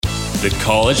the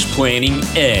College Planning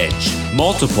Edge.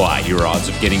 Multiply your odds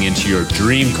of getting into your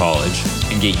dream college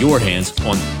and get your hands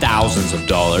on thousands of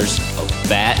dollars of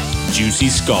fat, juicy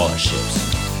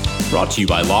scholarships. Brought to you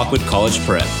by Lockwood College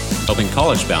Prep, helping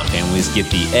college-bound families get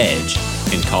the edge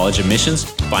in college admissions,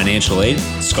 financial aid,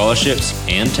 scholarships,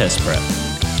 and test prep.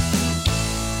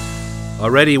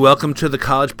 Alrighty, welcome to the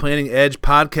College Planning Edge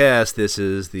podcast. This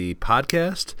is the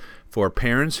podcast for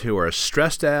parents who are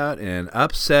stressed out and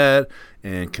upset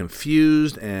and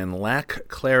confused and lack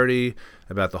clarity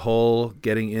about the whole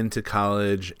getting into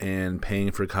college and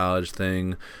paying for college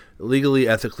thing legally,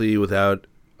 ethically, without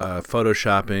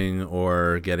photoshopping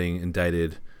or getting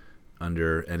indicted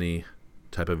under any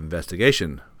type of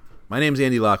investigation. My name is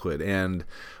Andy Lockwood, and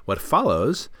what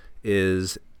follows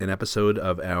is an episode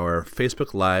of our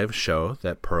Facebook Live show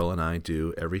that Pearl and I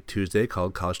do every Tuesday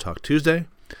called College Talk Tuesday.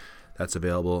 That's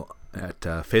available at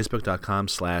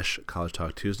facebook.com/College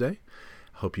Talk Tuesday.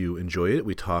 Hope you enjoy it.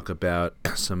 We talk about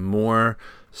some more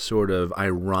sort of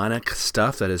ironic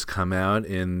stuff that has come out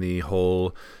in the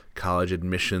whole college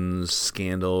admissions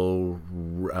scandal,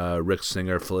 Rick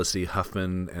Singer, Felicity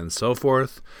Huffman, and so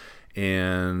forth,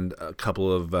 and a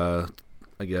couple of, a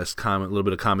little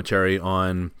bit of commentary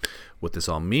on what this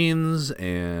all means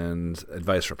and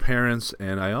advice for parents.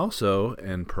 And I also,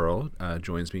 and Pearl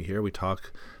joins me here, we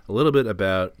talk a little bit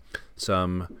about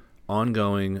some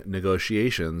ongoing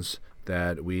negotiations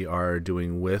that we are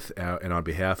doing with and on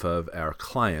behalf of our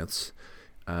clients.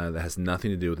 That has nothing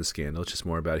to do with the scandal. It's just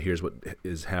more about here's what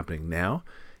is happening now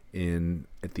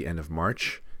at the end of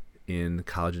March in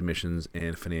college admissions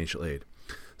and financial aid.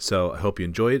 So I hope you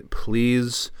enjoy it.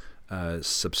 Please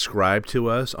subscribe to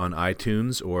us on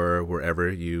iTunes or wherever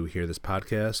you hear this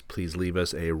podcast. Please leave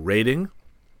us a rating,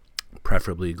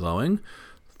 preferably glowing,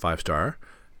 5-star.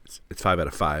 It's 5 out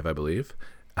of 5, I believe,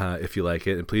 if you like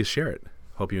it, and please share it.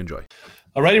 Hope you enjoy.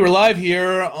 Alrighty, we're live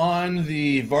here on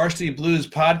the Varsity Blues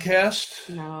podcast.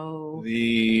 No.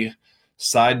 The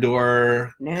Side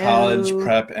Door College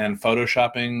Prep and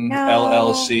Photoshopping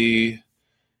LLC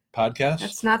podcast.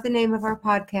 That's not the name of our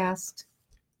podcast.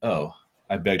 Oh,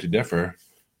 I beg to differ.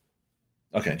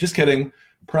 Okay, just kidding.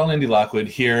 Pearl and Andy Lockwood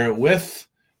here with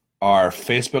our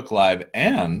Facebook Live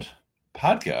and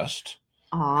podcast.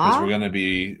 Because we're going to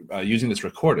be using this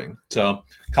recording. So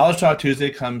College Talk Tuesday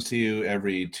comes to you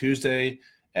every Tuesday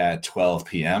at 12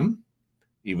 p.m.,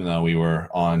 even though we were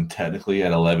on technically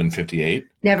at 11:58.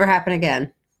 Never happen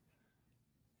again.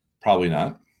 Probably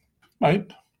not. Might.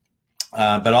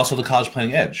 But also the College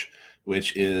Planning Edge,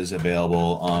 which is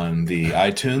available on the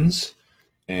iTunes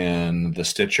and the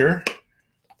Stitcher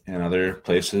and other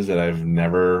places that I've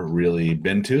never really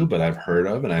been to, but I've heard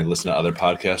of, and I listen to other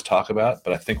podcasts talk about,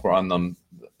 but I think we're on them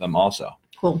also.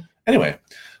 Cool. Anyway,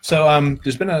 so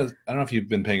there's been I don't know if you've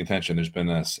been paying attention, there's been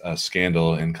a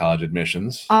scandal in college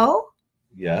admissions. Oh?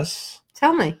 Yes.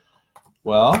 Tell me.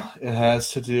 Well, it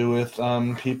has to do with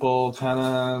people kind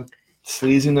of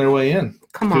sleazing their way in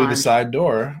through the side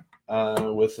door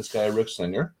with this guy, Rick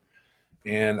Singer.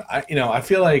 And I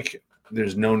feel like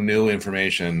there's no new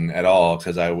information at all,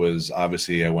 because I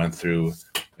went through,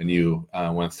 and you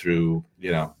went through,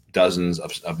 dozens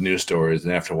of news stories,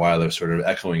 and after a while they're sort of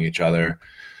echoing each other.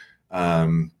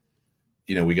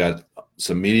 We got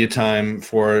some media time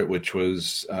for it, which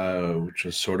was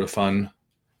sort of fun.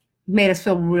 Made us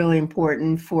feel really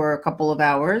important for a couple of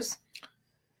hours.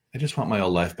 I just want my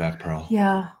old life back, Pearl.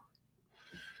 Yeah.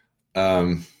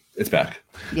 It's back.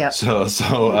 Yeah. So,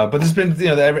 but there's been,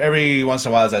 every once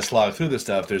in a while as I slog through this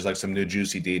stuff, there's like some new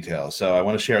juicy details. So I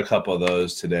want to share a couple of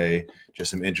those today.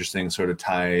 Just some interesting sort of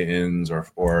tie-ins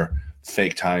or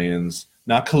fake tie-ins,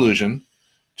 not collusion,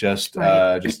 just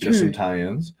some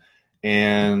tie-ins.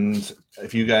 And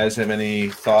if you guys have any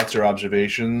thoughts or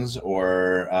observations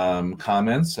or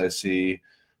comments, I see.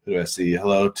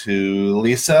 Hello to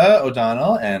Lisa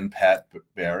O'Donnell and Pat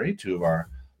Barry, two of our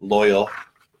loyal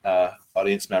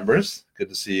audience members. Good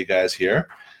to see you guys here.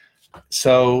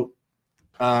 So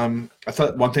I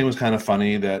thought one thing was kind of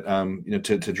funny that,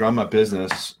 to drum up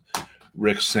business,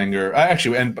 Rick Singer,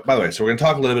 and by the way, so we're going to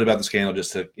talk a little bit about the scandal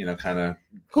just to, kind of.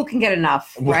 Who can get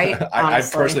enough, right? I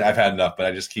personally, I've had enough, but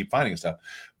I just keep finding stuff.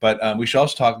 But we should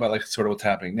also talk about like sort of what's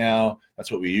happening now.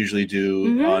 That's what we usually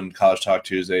do on College Talk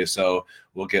Tuesday. So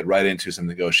we'll get right into some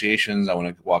negotiations. I want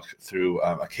to walk through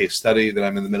a case study that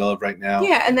I'm in the middle of right now.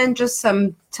 Yeah, and then just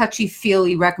some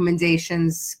touchy-feely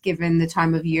recommendations given the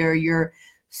time of year.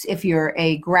 If you're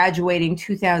a graduating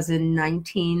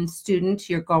 2019 student,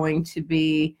 you're going to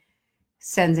be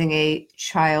sending a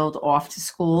child off to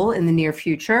school in the near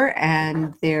future,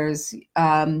 and there's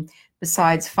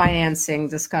besides financing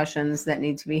discussions that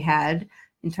need to be had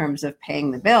in terms of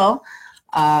paying the bill,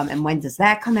 And when does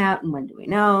that come out? And when do we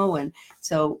know? And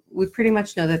so we pretty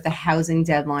much know that the housing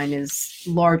deadline is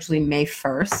largely May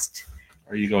 1st.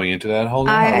 Are you going into that whole?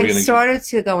 I started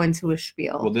to go into a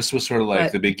spiel. Well, this was sort of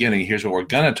like the beginning. Here's what we're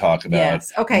going to talk about.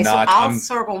 Yes. Okay. So I'll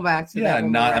circle back to that.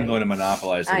 Yeah. I'm going to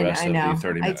monopolize the rest of the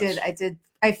 30 minutes. I did.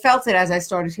 I felt it as I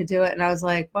started to do it, and I was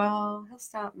like, well, he'll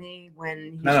stop me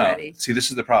when he's ready. See, this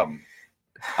is the problem.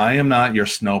 I am not your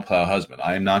snowplow husband.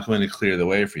 I am not going to clear the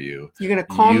way for you. You're going to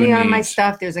call me on my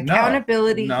stuff. There's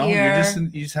accountability here.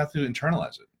 You just have to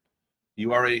internalize it.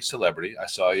 You are a celebrity. I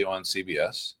saw you on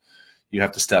CBS. You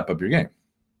have to step up your game.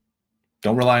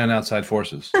 Don't rely on outside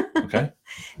forces. Okay.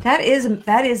 That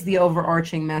is the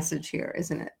overarching message here,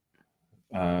 isn't it?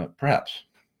 Perhaps.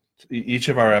 Each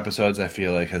of our episodes, I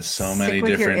feel like, has so many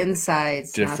different your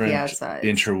insides, not the outsides.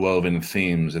 Interwoven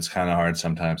themes. It's kind of hard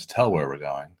sometimes to tell where we're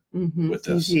going with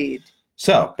this. Indeed.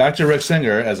 So back to Rick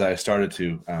Singer, as I started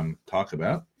to talk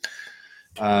about.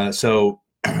 So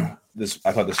this,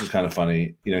 I thought this was kind of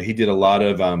funny. You know, he did a lot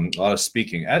of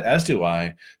speaking, as do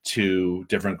I, to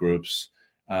different groups.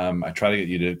 I try to get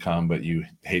you to come, but you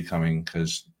hate coming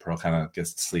because Pearl kind of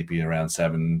gets sleepy around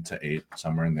 7 to 8,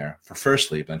 somewhere in there for first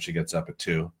sleep. Then she gets up at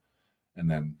 2. And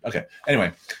then, okay.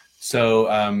 Anyway,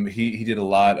 so he did a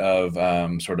lot of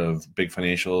sort of big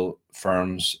financial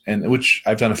firms, and which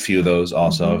I've done a few of those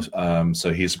also.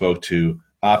 So he spoke to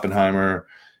Oppenheimer,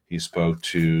 he spoke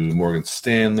to Morgan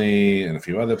Stanley, and a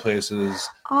few other places.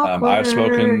 I've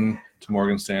spoken to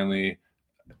Morgan Stanley,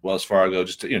 Wells Fargo,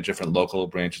 just different local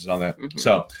branches and all that.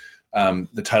 So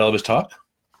the title of his talk?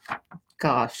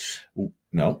 Gosh.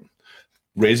 No.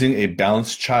 Raising a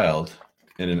Balanced Child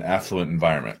in an Affluent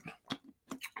Environment.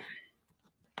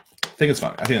 I think it's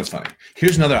funny. I think that's funny.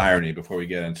 Here's another irony before we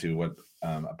get into what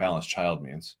a balanced child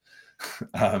means.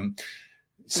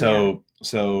 So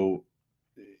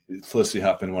Felicity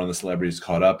Huffman, one of the celebrities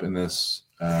caught up in this.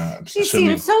 She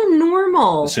seems so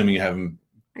normal. Assuming you haven't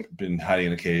been hiding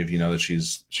in a cave, you know that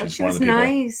she's one of the people.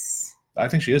 Nice. I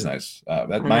think she is nice.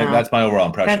 That's my overall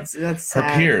impression. That's her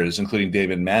peers, including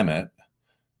David Mamet,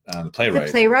 the playwright.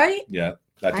 The playwright? Yeah,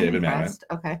 that David Mamet.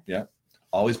 Okay. Yeah.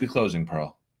 Always be closing,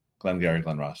 Pearl. Glenn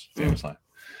Ross, famous line.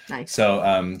 Nice.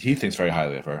 So he thinks very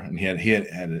highly of her, and he had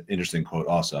an interesting quote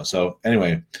also. So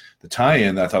anyway, the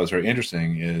tie-in that I thought was very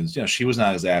interesting is, she was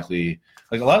not exactly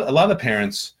like a lot of the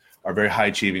parents are very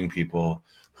high-achieving people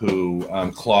who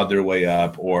clawed their way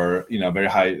up, or very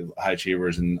high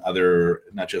achievers in other,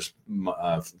 not just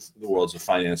the worlds of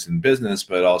finance and business,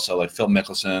 but also like Phil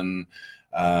Mickelson,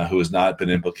 who has not been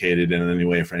implicated in any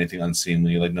way for anything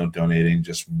unseemly, like no donating,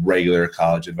 just regular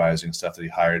college advising stuff that he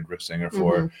hired Rick Singer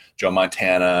for. Joe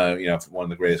Montana, one of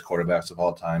the greatest quarterbacks of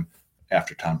all time,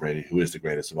 after Tom Brady, who is the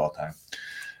greatest of all time.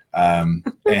 But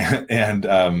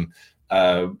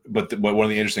one of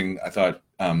the interesting, I thought,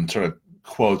 sort of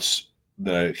quotes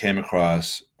that I came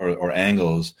across or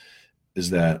angles is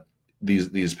that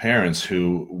these parents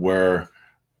who were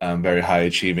very high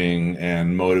achieving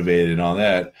and motivated and all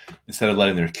that, instead of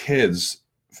letting their kids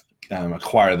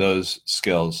acquire those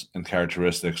skills and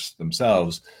characteristics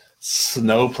themselves,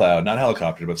 snowplowed, not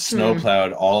helicopter, but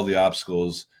snowplowed all of the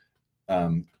obstacles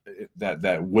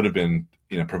that would have been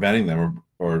preventing them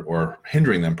or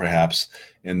hindering them perhaps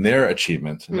in their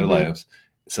achievement in their lives.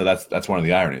 So that's one of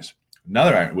the ironies.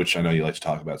 Another irony, which I know you like to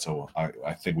talk about, so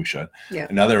I think we should. Yeah.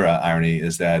 Another irony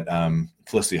is that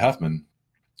Felicity Huffman,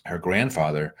 her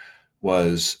grandfather,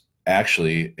 was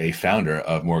actually a founder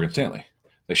of Morgan Stanley.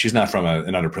 Like, she's not from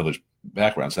an underprivileged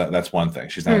background, so that's one thing.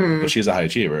 She's not, but she's a high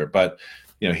achiever. But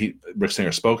Rick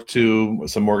Singer spoke to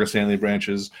some Morgan Stanley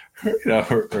branches.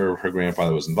 Her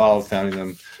grandfather was involved founding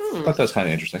them. I thought that was kind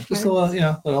of interesting. Just a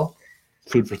little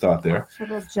food for thought there. A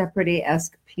little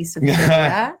Jeopardy-esque piece of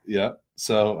trivia. Yeah.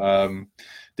 So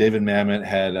David Mamet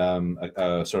had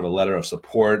a sort of a letter of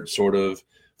support, sort of,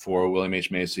 for William H.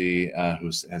 Macy, who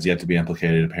has yet to be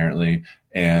implicated, apparently,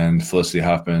 and Felicity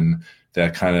Huffman,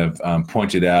 that kind of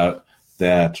pointed out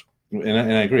that, and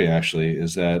I agree, actually,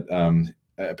 is that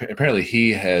apparently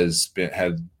he had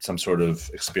some sort of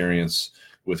experience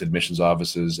with admissions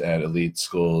offices at elite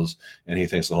schools, and he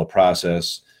thinks the whole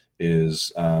process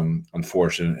is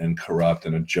unfortunate and corrupt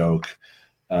and a joke.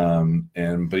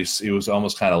 But he was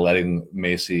almost kind of letting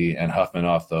Macy and Huffman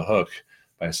off the hook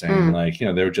by saying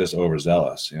they were just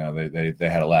overzealous. They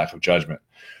had a lack of judgment,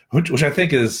 which I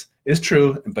think is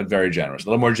true, but very generous, a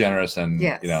little more generous than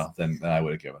than I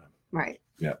would have given him. Right.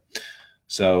 Yeah.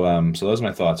 So those are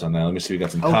my thoughts on that. Let me see. We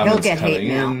got some comments coming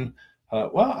in.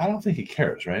 Well, I don't think he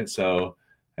cares, right? So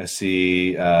I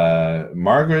see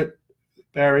Margaret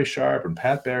Barry Sharp and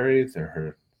Pat Barry. They're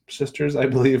her sisters, I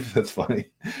believe. That's funny.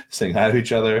 Saying hi to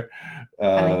each other.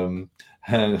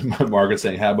 And Margaret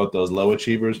saying, "How about those low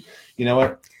achievers?" You know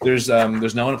what? There's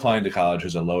no one applying to college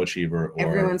who's a low achiever. Or,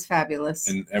 everyone's fabulous,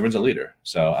 and everyone's a leader.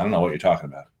 So I don't know what you're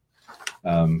talking about.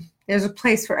 There's a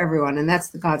place for everyone, and that's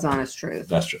the God's honest truth.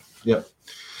 That's true. Yep.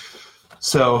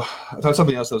 So I thought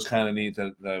something else that was kind of neat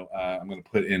that I'm going to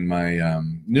put in my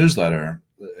newsletter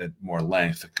at more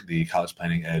length, the College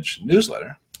Planning Edge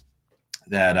newsletter.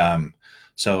 That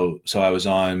so I was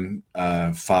on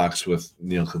Fox with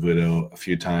Neil Cavuto a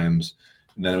few times,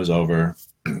 and then it was over.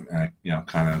 And I,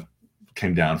 kind of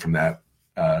came down from that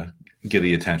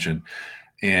giddy attention,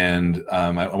 and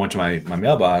I went to my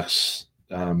mailbox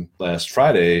last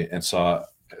Friday and saw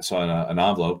an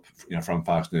envelope, from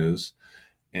Fox News.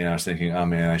 And I was thinking, oh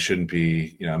man, I shouldn't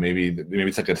be, maybe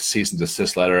it's like a cease and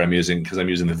desist letter I'm using because I'm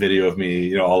using the video of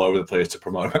me, all over the place to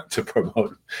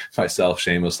promote myself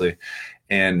shamelessly.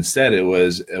 And instead it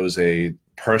was a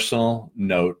personal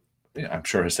note. I'm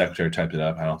sure his secretary typed it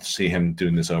up. I don't see him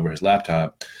doing this over his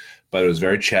laptop, but it was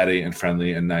very chatty and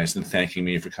friendly and nice and thanking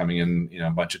me for coming in,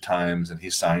 a bunch of times. And he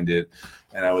signed it.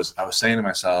 And I was saying to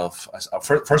myself,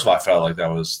 first of all, I felt like that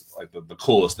was like the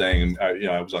coolest thing. And,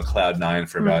 I was on cloud 9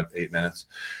 for about 8 minutes.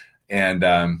 And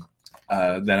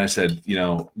then I said,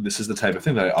 this is the type of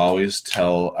thing that I always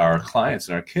tell our clients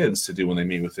and our kids to do when they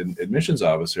meet with admissions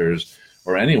officers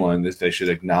or anyone, that they should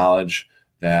acknowledge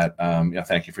that,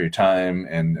 thank you for your time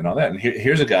and all that. And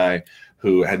here's a guy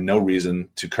who had no reason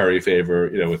to curry favor,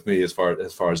 with me as far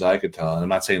as I could tell. And I'm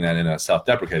not saying that in a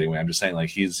self-deprecating way. I'm just saying like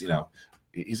he's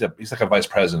like a vice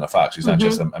president of Fox. He's not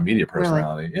just a media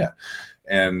personality. Really? Yeah.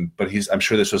 But I'm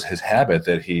sure this was his habit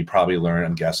that he probably learned,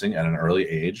 I'm guessing, at an early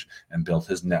age and built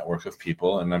his network of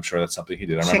people. And I'm sure that's something he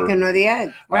did. Chicken or the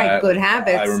egg, right? Good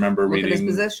habits. I remember reading his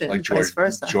position, like George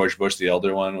Bush, the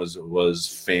elder one, was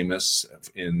famous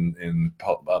in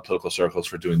political circles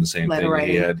for doing the same thing. Writing.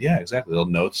 He had, exactly, little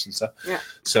notes and stuff. Yeah.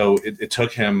 So it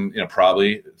took him,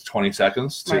 probably 20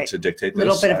 seconds to dictate this. A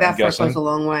little bit of effort goes a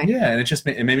long way. Yeah, and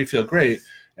it made me feel great.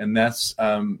 And that's,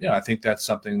 I think that's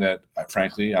something that,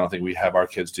 frankly, I don't think we have our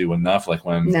kids do enough. Like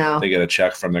when they get a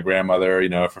check from their grandmother,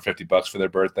 for $50 for their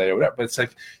birthday or whatever. But it's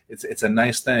like, it's a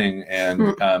nice thing. And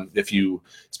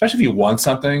especially if you want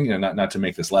something, not to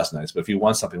make this less nice, but if you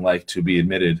want something like to be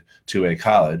admitted to a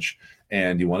college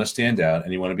and you want to stand out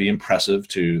and you want to be impressive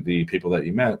to the people that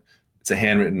you met, it's a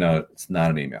handwritten note. It's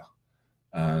not an email.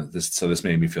 This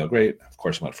made me feel great. Of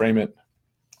course, I'm going to frame it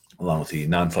along with the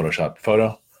non-photoshopped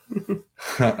photo.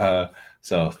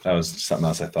 So that was something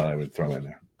else I thought I would throw in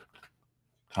there.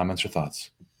 Comments or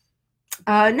thoughts?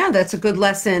 No, that's a good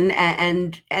lesson.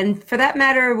 And for that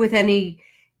matter, with any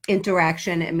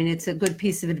interaction, I mean, it's a good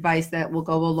piece of advice that will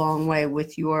go a long way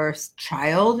with your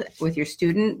child, with your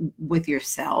student, with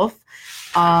yourself.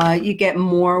 You get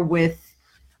more with,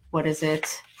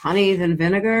 honey than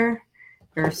vinegar?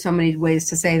 There are so many ways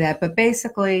to say that. But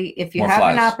basically, if you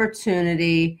have an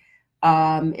opportunity,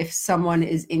 if someone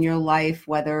is in your life,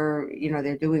 whether,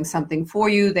 they're doing something for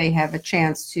you, they have a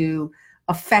chance to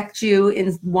affect you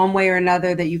in one way or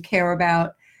another that you care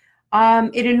about,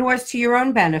 it inures to your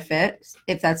own benefit.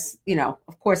 If that's,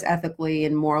 of course, ethically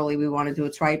and morally, we want to do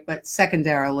what's right. But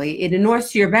secondarily, it inures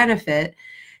to your benefit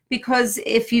because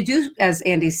if you do, as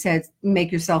Andy said,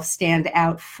 make yourself stand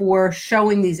out for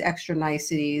showing these extra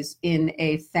niceties in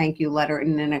a thank you letter,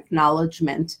 in an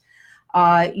acknowledgement,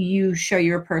 you show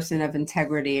you're a person of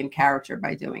integrity and character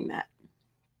by doing that.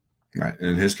 Right.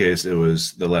 In his case, it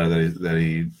was the letter that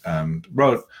he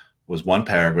wrote was one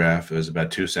paragraph. It was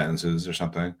about 2 sentences or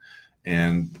something.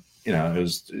 And,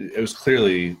 it was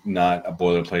clearly not a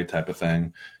boilerplate type of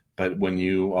thing. But when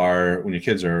your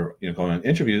kids are, going on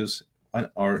interviews,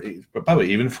 or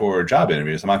probably even for job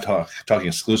interviews, I'm not talking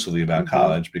exclusively about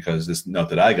college, because this note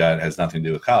that I got has nothing to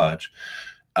do with college.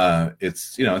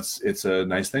 It's a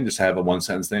nice thing just to have a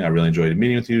 1-sentence thing. I really enjoyed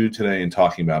meeting with you today and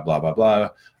talking about blah, blah, blah.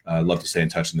 I'd love to stay in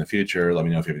touch in the future. Let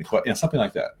me know if you have any questions, something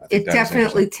like that. It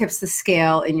definitely tips the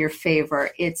scale in your favor.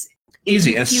 It's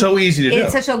easy. And so easy to do.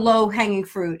 It's such a low hanging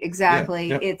fruit. Exactly.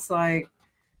 Yeah, yeah. It's like,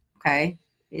 okay,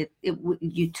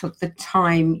 you took the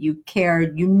time, you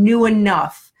cared, you knew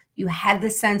enough, you had the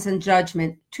sense and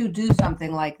judgment to do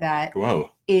something like that.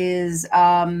 Whoa. Is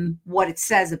what it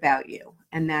says about you.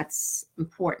 And that's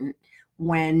important.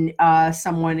 When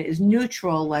someone is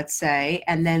neutral, let's say,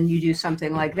 and then you do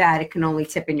something like that, it can only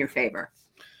tip in your favor.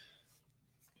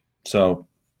 So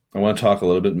I want to talk a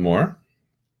little bit more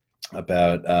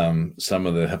about some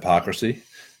of the hypocrisy,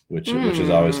 which is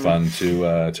always fun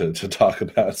to talk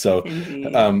about. So,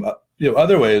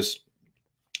 other ways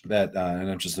that, and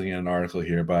I'm just looking at an article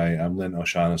here by Lynn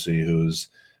O'Shaughnessy, who's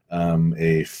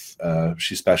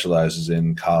she specializes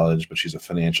in college, but she's a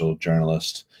financial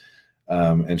journalist.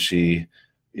 and she,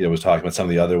 was talking about some of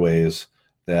the other ways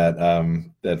that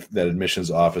that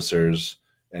admissions officers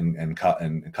and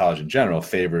college in general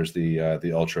favors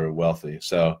the ultra wealthy,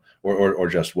 so or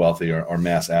just wealthy or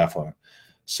mass affluent.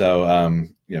 So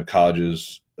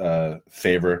colleges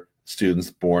favor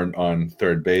students born on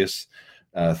third base.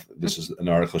 This is an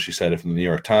article she cited from the New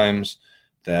York Times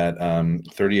that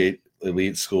 38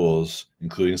 elite schools,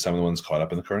 including some of the ones caught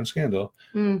up in the current scandal,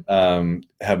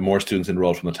 have more students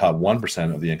enrolled from the top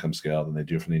 1% of the income scale than they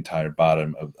do from the entire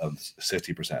bottom of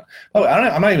 60%. Oh,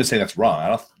 I'm not even saying that's wrong.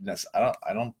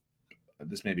 I don't.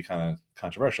 This may be kind of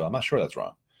controversial. I'm not sure that's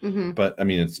wrong, but I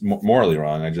mean it's morally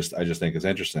wrong. I just think it's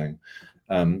interesting.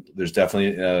 There's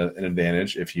definitely an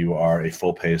advantage if you are a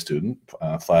full pay student,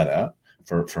 flat out,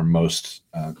 for most,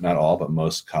 not all, but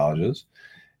most colleges,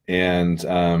 and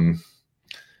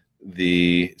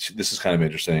this is kind of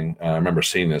interesting. I remember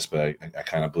seeing this, but I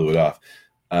kind of blew it off.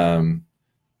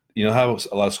 You know how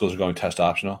a lot of schools are going test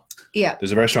optional? Yeah.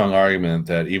 There's a very strong argument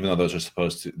that even though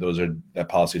that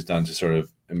policy is done to sort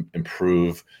of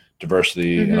improve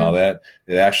diversity and all that,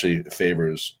 it actually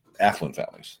favors affluent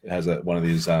families. It has one of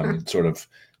these sort of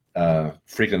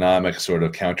freakonomic, sort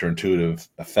of counterintuitive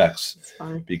effects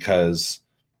because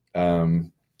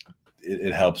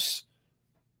it helps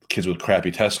kids with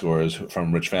crappy test scores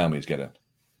from rich families get in.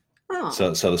 Oh.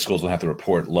 So the schools don't have to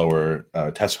report lower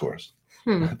test scores.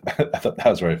 I thought that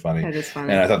was very funny. That is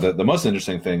funny. And I thought that the most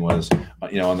interesting thing was,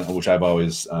 which I've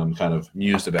always kind of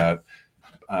mused about,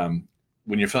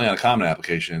 when you're filling out a common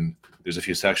application, there's a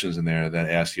few sections in there that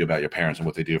ask you about your parents and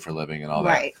what they do for a living and all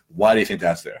that. Why do you think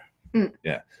that's there?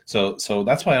 Yeah. So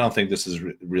that's why I don't think this is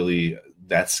really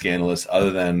that scandalous,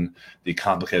 other than the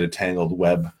complicated, tangled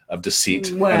web of deceit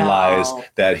and lies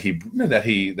that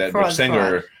Rich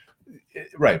Singer.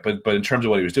 Right, but in terms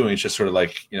of what he was doing, it's just sort of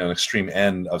like an extreme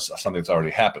end of something that's already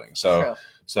happening.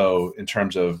 So in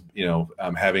terms of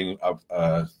having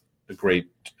a great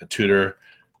tutor,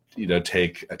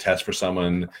 take a test for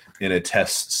someone in a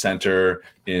test center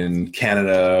in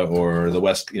Canada or the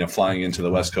West, flying into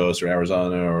the West Coast or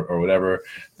Arizona or whatever,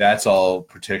 that's all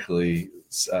particularly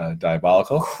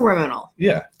diabolical, criminal.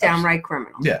 Yeah, downright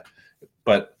criminal. Yeah,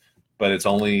 but it's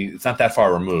not that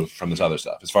far removed from this other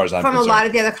stuff, as far as I'm concerned. From a lot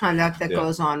of the other conduct that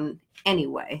goes on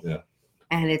anyway. Yeah.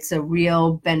 And it's a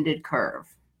real bended curve.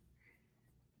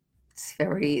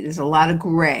 There's a lot of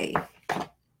gray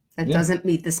that doesn't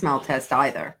meet the smell test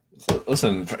either. So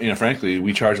listen, frankly,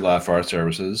 we charge a lot for our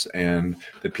services, and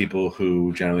the people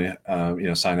who generally,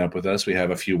 sign up with us, we have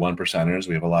a few 1%ers.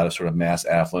 We have a lot of sort of mass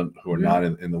affluent who are not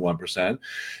in the 1%,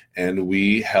 and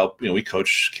we help. We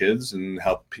coach kids and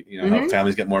help help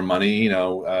families get more money.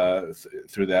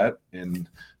 Through that in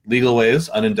legal ways,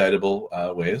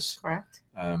 unindictable ways. Correct.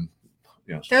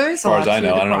 As far as I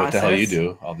know, I don't know what the hell you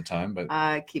do all the time, but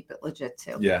I keep it legit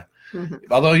too. Yeah.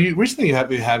 Although recently you have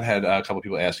had a couple of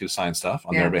people ask you to sign stuff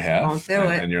on their behalf. Won't do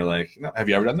it. And you're like, no, have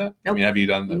you ever done that? Nope. I mean, have you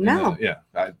done that? No.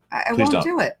 I won't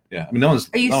do it. Yeah. I mean, no one's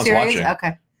Are you no one's serious? watching.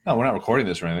 Okay. No, we're not recording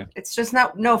this or anything. It's just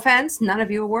no offense. None of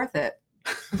you are worth it.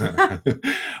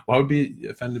 Why would be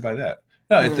offended by that?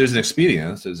 No, there's an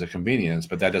expedience, there's a convenience,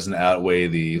 but that doesn't outweigh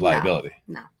the liability.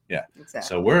 No. Yeah. Exactly.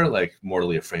 So we're like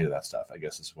mortally afraid of that stuff, I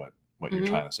guess is what you're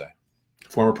trying to say.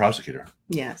 Former prosecutor.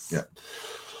 Yes. Yeah.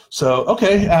 So,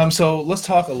 okay. So let's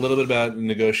talk a little bit about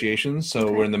negotiations.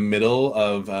 So we're in the middle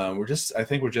of, we're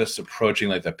just approaching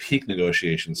like the peak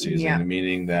negotiation season,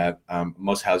 meaning that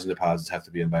most housing deposits have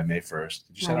to be in by May 1st.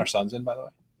 Did you send our sons in, by the way?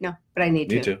 No, but I need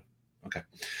to. Me too. Okay.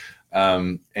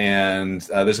 And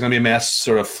there's going to be a mass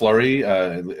sort of flurry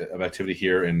of activity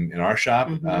here in our shop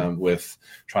with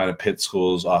trying to pit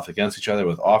schools off against each other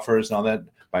with offers and all that.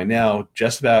 By now,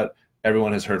 just about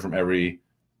everyone has heard from every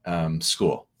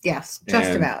school. Yes,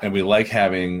 just about. And we like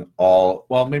having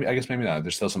maybe not.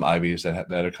 There's still some Ivies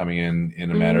that are coming in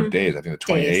a matter of days. I think the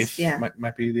 28th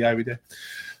might be the Ivy day.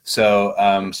 So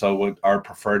what our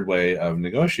preferred way of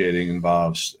negotiating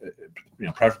involves,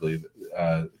 preferably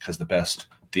because the best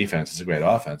defense is a great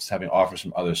offense, having offers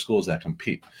from other schools that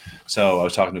compete. So I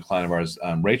was talking to a client of ours,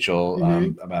 Rachel,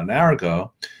 about an hour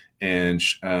ago, and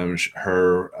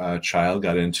her child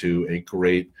got into a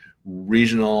great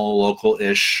regional,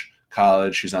 local-ish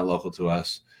college. She's not local to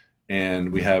us,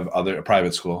 and we have a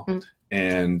private school,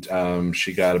 and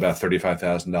she got about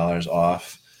 $35,000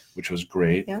 off, which was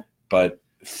great. Yeah. But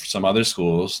some other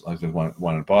schools, like the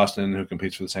one in Boston who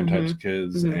competes for the same types of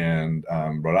kids, and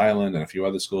Rhode Island and a few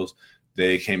other schools,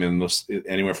 they came in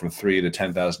anywhere from $3,000 to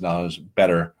 $10,000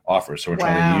 better offers. So we're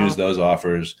trying to use those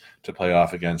offers to play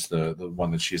off against the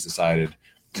one that she's decided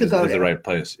to go to the right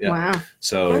place. Yeah. Wow.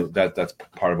 So that's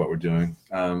part of what we're doing.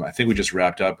 I think we just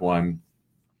wrapped up one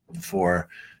for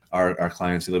our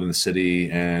clients who live in the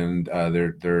city, and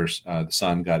their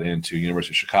son got into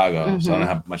University of Chicago. So I don't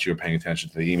know how much you were paying attention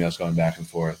to the emails going back and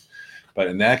forth. But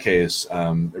in that case,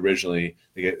 originally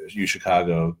they get U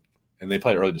Chicago, and they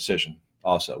play early decision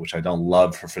also, which I don't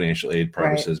love for financial aid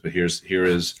purposes. But here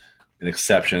is an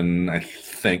exception. I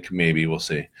think maybe we'll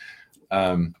see,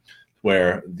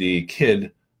 where the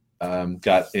kid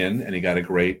got in and he got a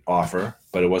great offer,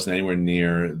 but it wasn't anywhere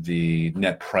near the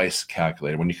net price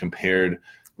calculator when you compared.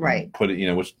 Right. Put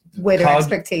it, which where their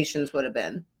expectations would have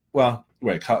been. Well,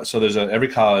 right. So there's every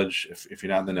college, if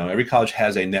you're not in the know, every college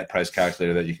has a net price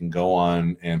calculator that you can go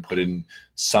on and put in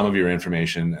some of your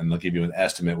information, and they'll give you an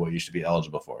estimate what you should be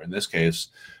eligible for. In this case,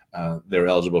 they were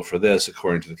eligible for this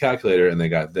according to the calculator, and they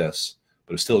got this,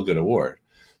 but it's still a good award.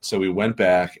 So we went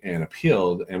back and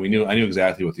appealed, and I knew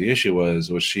exactly what the issue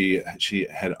was. She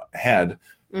had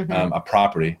a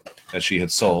property that she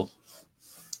had sold.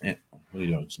 And what are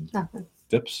you doing? Nothing.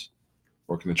 Dips,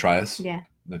 working the trias. Yeah.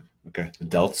 The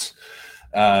delts.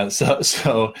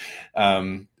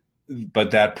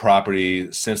 But that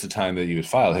property, since the time that you had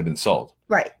filed, had been sold.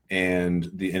 Right. And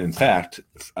in fact,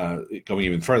 going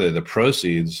even further, the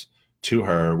proceeds to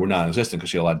her were non-existent because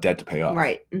she had a lot of debt to pay off.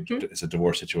 Right. Mm-hmm. It's a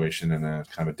divorce situation and a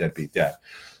kind of a deadbeat debt.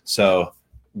 So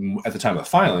at the time of the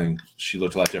filing, she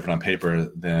looked a lot different on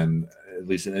paper than at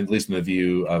least in the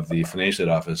view of the financial aid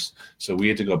office. So we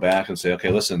had to go back and say, okay,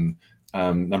 listen.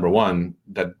 Number one,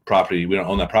 that property, we don't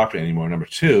own that property anymore. Number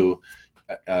two,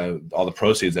 all the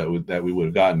proceeds that we would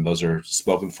have gotten, those are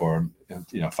spoken for,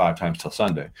 5 times till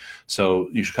Sunday. So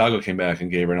U Chicago came back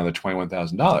and gave her another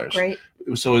 $21,000. Great.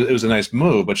 So it was a nice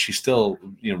move, but she still,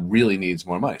 really needs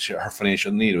more money. Her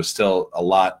financial need was still a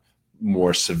lot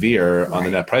more severe on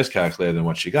the net price calculator than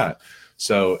what she got.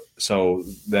 So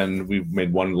then we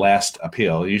made one last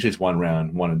appeal. Usually it's one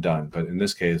round, one and done. But in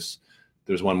this case,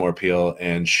 there was one more appeal,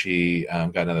 and she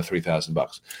got another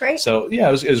 $3,000. Great. So yeah,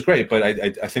 it was great. But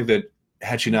I think that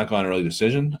had she not gone early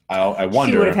decision, I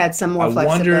wonder. She would have had some more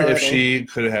flexibility. I wonder if she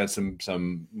could have had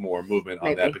some more movement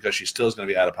on that, because she still is going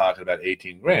to be out of pocket about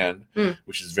 $18,000,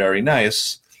 which is very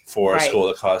nice for a school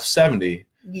that costs $70,000.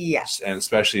 Yes. And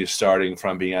especially starting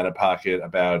from being out of pocket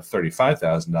about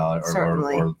 $35,000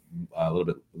 or a little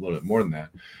bit more than that.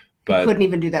 But you couldn't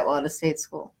even do that well at a state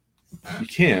school. You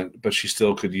can't, but she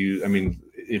still could use. I mean,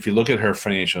 if you look at her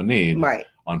financial need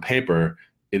on paper,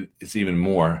 it's even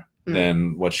more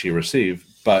than what she received.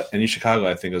 But in Chicago,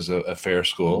 I think is a fair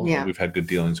school. Yeah. We've had good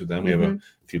dealings with them. We have a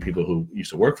few people who used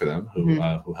to work for them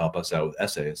who help us out with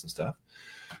essays and stuff.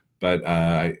 But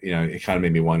it kind of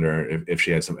made me wonder if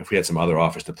we had some other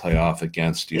offers to play off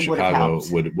against Chicago,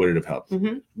 would it have helped?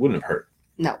 Mm-hmm. Wouldn't have hurt.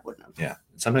 No, wouldn't have. Yeah.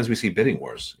 Sometimes we see bidding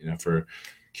wars, for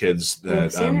kids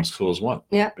that schools want.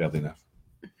 Yeah. Badly enough.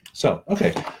 So,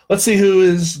 okay. Let's see who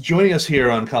is joining us here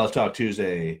on College Talk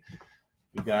Tuesday.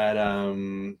 We got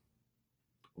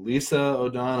Lisa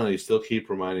O'Donnell. You still keep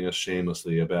reminding us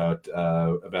shamelessly about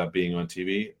being on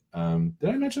TV. Did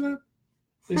I mention that,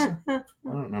 Lisa? I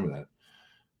don't remember that.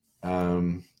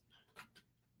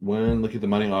 When look at the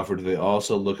money offer, do they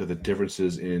also look at the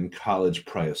differences in college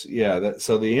price? Yeah.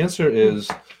 So the answer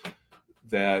is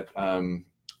that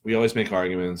we always make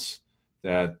arguments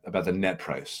about the net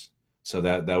price. So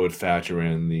that would factor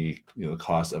in the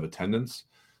cost of attendance.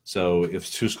 So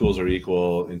if two schools are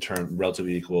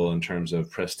relatively equal in terms of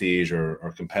prestige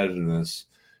or competitiveness,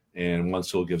 and one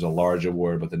school gives a large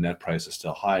award but the net price is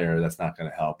still higher, that's not going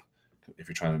to help if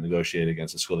you're trying to negotiate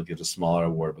against a school that gives a smaller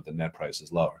award but the net price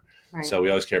is lower. Right. So we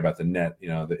always care about the net.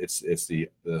 It's the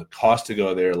cost to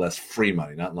go there less free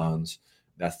money, not loans.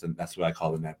 That's what I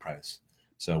call the net price.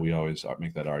 So we always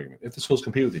make that argument. If the schools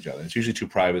compete with each other, it's usually two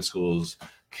private schools.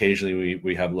 Occasionally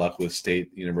we have luck with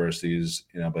state universities,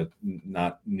 but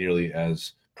not nearly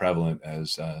as prevalent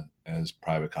as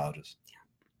private colleges.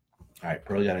 All right,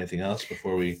 Pearl, you got anything else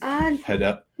before we head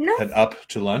up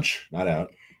to lunch? Not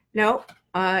out. No,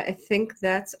 I think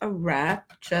that's a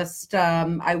wrap. Just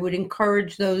I would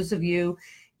encourage those of you,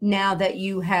 now that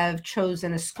you have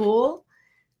chosen a school,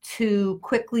 to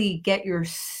quickly get your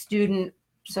student,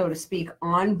 so to speak,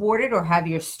 onboarded, or have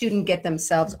your student get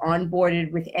themselves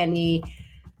onboarded with any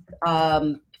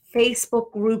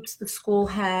Facebook groups the school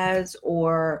has,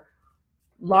 or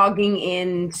logging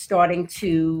in, starting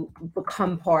to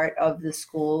become part of the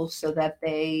school so that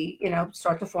they,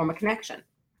 start to form a connection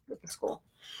with the school.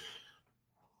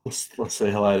 Let's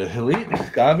say hello to Hilit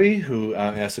Gavi, who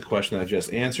asked a question I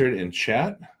just answered in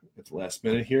chat at the last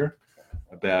minute here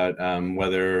about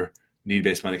whether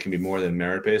need-based money can be more than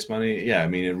merit-based money. Yeah, I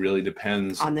mean, it really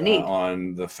depends on the need,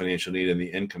 on the financial need and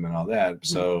the income and all that. Mm-hmm.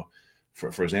 So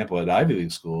for example, at Ivy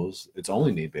League schools, it's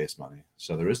only need-based money,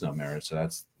 so there is no merit. So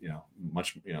that's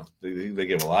much they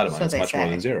give a lot of money. So it's much more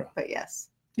than zero. But yes.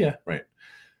 Yeah, right.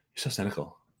 You're so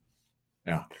cynical.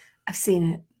 Yeah, I've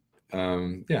seen it.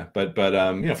 But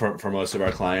for most of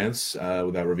our clients,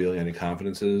 without revealing any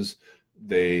confidences,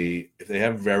 if they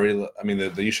have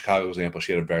the U Chicago example,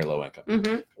 she had a very low income.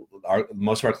 Mm-hmm.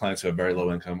 Most of our clients who have very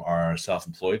low income are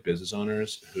self-employed business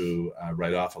owners who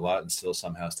write off a lot and still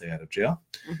somehow stay out of jail.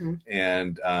 Mm-hmm.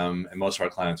 And most of our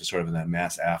clients are sort of in that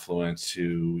mass affluent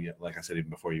to, like I said, even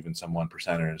before, even some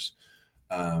 1%ers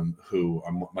who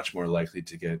are much more likely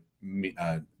to get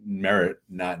merit,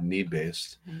 not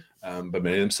need-based. Mm-hmm. But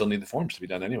many of them still need the forms to be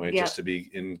done anyway, just to be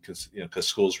in, because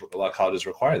schools, a lot of colleges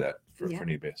require that for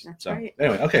need-based. So right.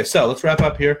 Anyway, okay, so let's wrap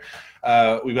up here.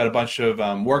 We've got a bunch of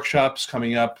workshops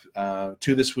coming up,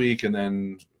 2 this week, and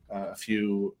then a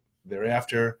few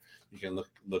thereafter. You can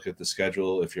look at the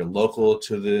schedule if you're local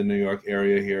to the New York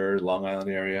area here, Long Island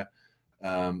area,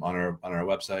 on our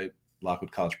website,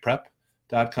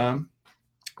 lockwoodcollegeprep.com.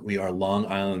 We are Long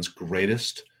Island's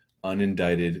greatest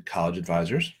unindicted college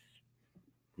advisors.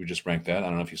 We just ranked that. I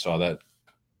don't know if you saw that.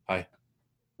 Hi.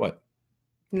 What?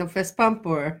 No fist bump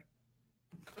or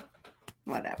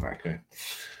whatever. Okay.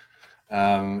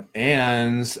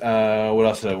 And what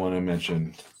else did I want to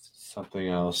mention? Something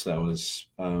else that was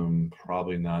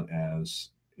probably not as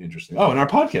interesting. Oh, in our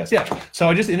podcast. Yeah. So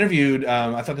I just interviewed,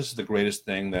 I thought this is the greatest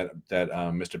thing that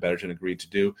Mr. Betterton agreed to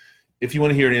do. If you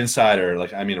want to hear an insider,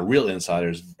 a real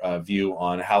insider's view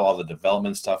on how all the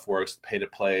development stuff works, pay to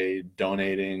play,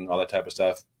 donating, all that type of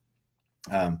stuff,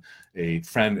 a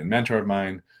friend and mentor of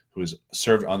mine who has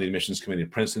served on the admissions committee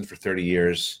at Princeton for 30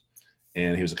 years,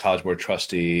 and he was a College Board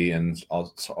trustee and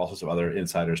all sorts of other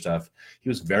insider stuff. He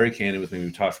was very candid with me.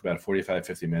 We talked for about 45,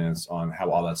 50 minutes on how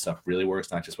all that stuff really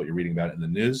works, not just what you're reading about in the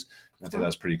news. And I thought that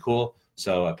was pretty cool.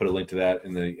 So I put a link to that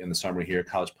in the summary here,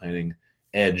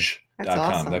 collegeplanningedge.com.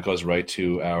 Awesome. That goes right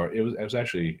to our. It was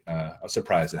actually I was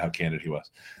surprised at how candid he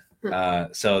was.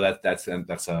 So that's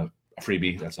a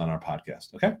freebie that's on our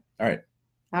podcast. Okay. All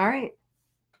right.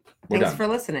 Thanks for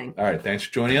listening. All right. Thanks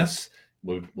for joining us.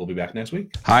 We'll be back next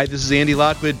week. Hi, this is Andy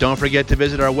Lockwood. Don't forget to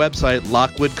visit our website,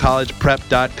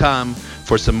 lockwoodcollegeprep.com,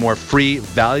 for some more free,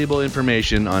 valuable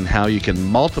information on how you can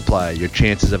multiply your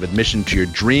chances of admission to your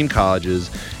dream colleges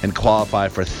and qualify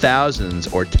for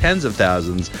thousands or tens of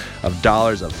thousands of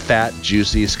dollars of fat,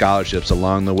 juicy scholarships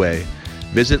along the way.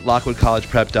 Visit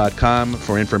lockwoodcollegeprep.com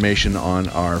for information on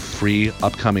our free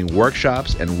upcoming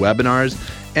workshops and webinars,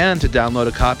 and to download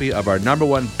a copy of our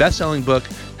 #1 best-selling book,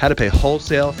 How to Pay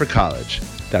Wholesale for College.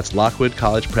 That's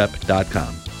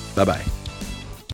lockwoodcollegeprep.com. Bye-bye.